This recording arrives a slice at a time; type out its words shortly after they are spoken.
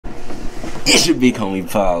It's your big homie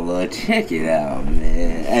Paulo. Check it out,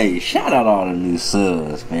 man. Hey, shout out all the new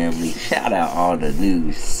subs, family. Shout out all the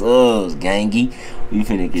new subs, gangy. We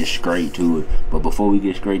finna get straight to it. But before we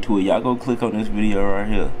get straight to it, y'all go click on this video right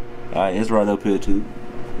here. Alright, it's right up here too.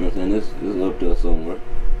 You know what I'm saying? It's up there somewhere.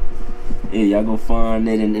 Yeah, y'all go find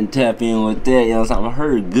it and tap in with that. You know what I'm saying? I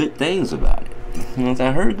heard good things about it. You know what I'm saying?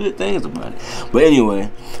 I heard good things about it. But anyway,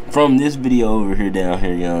 from this video over here down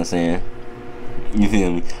here, you know what I'm saying? You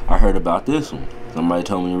feel me? I heard about this one. Somebody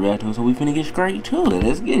told me to react to it, so we finna get straight to it.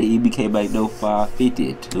 Let's get it. EBK Bckdoe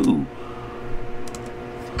 552.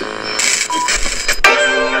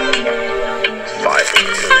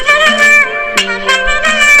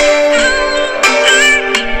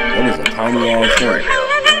 That is a tiny ass shirt.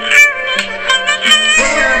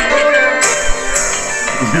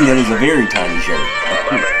 That is a very tiny shirt.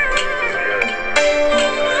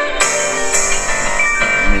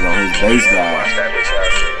 Nigga on his bass guy.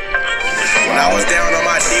 When I was down on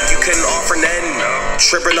my dick, you couldn't offer nothing.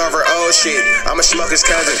 Tripping over old shit, I'm a smoker's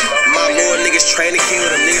cousin. My little niggas train to kill,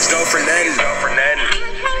 them niggas go for nothing.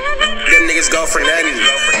 Them niggas go for nothing.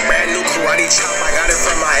 Brand new karate chop, I got it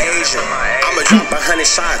from my Asian. I'ma drop 100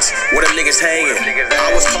 shots, where them niggas hanging.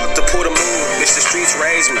 I was taught to pull the move, bitch, the streets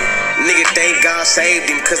raised me. Nigga thank God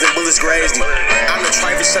saved him, cause the bullets grazed him. I'm the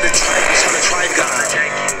trifest of the trifest, I'm the trife guy.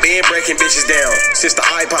 Been breaking bitches down, since the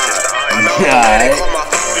iPod. I know they call my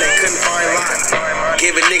phone, they couldn't find line.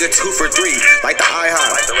 Give a nigga 2 for 3, like the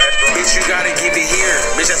IHOP. Bitch, you gotta give it here,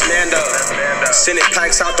 bitch, that's Mando. Send it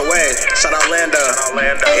packs out the way, shout out Lando.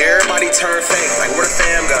 Everybody turn fake, like where the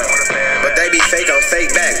fam go. But they be fake on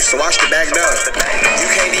fake back, so watch the back door. You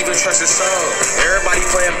can't even trust a soul, everybody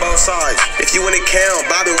playing both sides. If you in the count,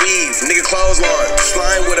 bob and weave, nigga clothesline.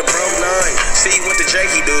 Slime with a broke 9, see what the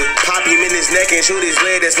Drakey do. Pop him in his neck and shoot his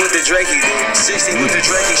leg, that's what the Drakey do. 60 with the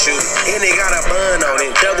Drakey shoot, and they got a bun on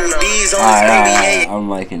it. Double D's on his baby. I'm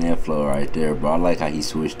liking that flow right there, bro. I like how he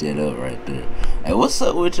switched it up right there. Hey, what's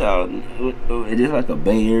up with y'all? Is this like a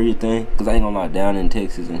Bay Area thing? Cause I ain't gonna lie, down in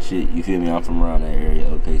Texas and shit, you feel me? I'm from around that area,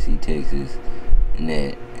 OKC, Texas, and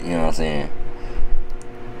that, you know what I'm saying?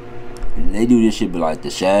 They do this shit, but like the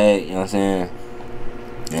Shag, you know what I'm saying?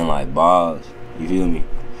 And like Bob's, you feel me?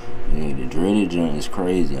 Yeah, the dreaded joint is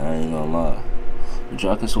crazy. I ain't gonna lie. But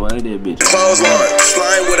y'all can swag that bitch. Clothesline,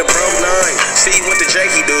 slime with a broke 9. See what the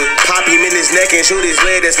Drakey do. Pop him in his neck and shoot his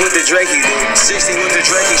leg, that's what the Drakey do. 60 with the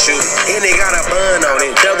Drakey shoot, and they got a bun on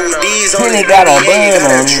it. Double D's on it. Got a bun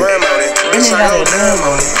on it. Drum on it. Bitch, I got a drum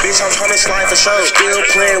on it. Bitch, I'm trying to slide for show. Still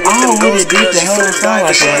playing with them ghost girls. You finna die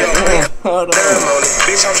for show. Drum on it.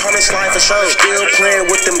 Bitch, I'm trying to slide for show. Still playing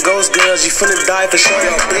with them ghost girls. You finna die for show.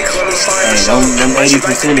 Yo, big homie slide for show. Them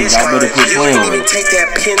 80%, y'all better quit playing with it. Take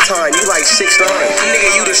that pin time. You like 6'9".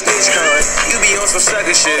 Nigga, you the snitch con. You be on some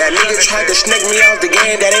sucker shit. That nigga tried to snake me out the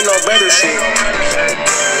game. That ain't no brother shit.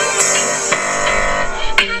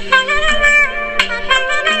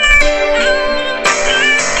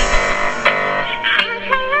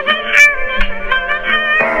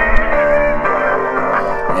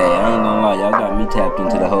 Hey, I ain't gonna lie, y'all got me tapped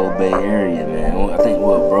into the whole Bay Area, man. I think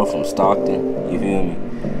what, bro, from Stockton. You feel me?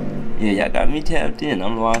 Yeah, y'all got me tapped in.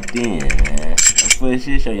 I'm locked in, man. That's for this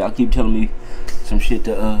shit show. Y'all keep telling me some shit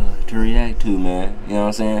to react to, man. You know what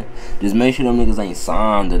I'm saying? Just make sure them niggas ain't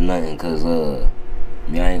signed or nothing, cause I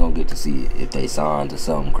ain't gonna get to see it. If they signed to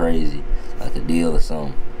something crazy, like a deal or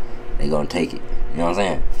something, they gonna take it. You know what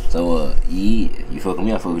I'm saying? So yeah, you fuck with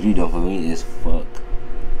me, I fuck with you. Don't fuck with me, it's fuck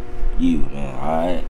you, man. Alright.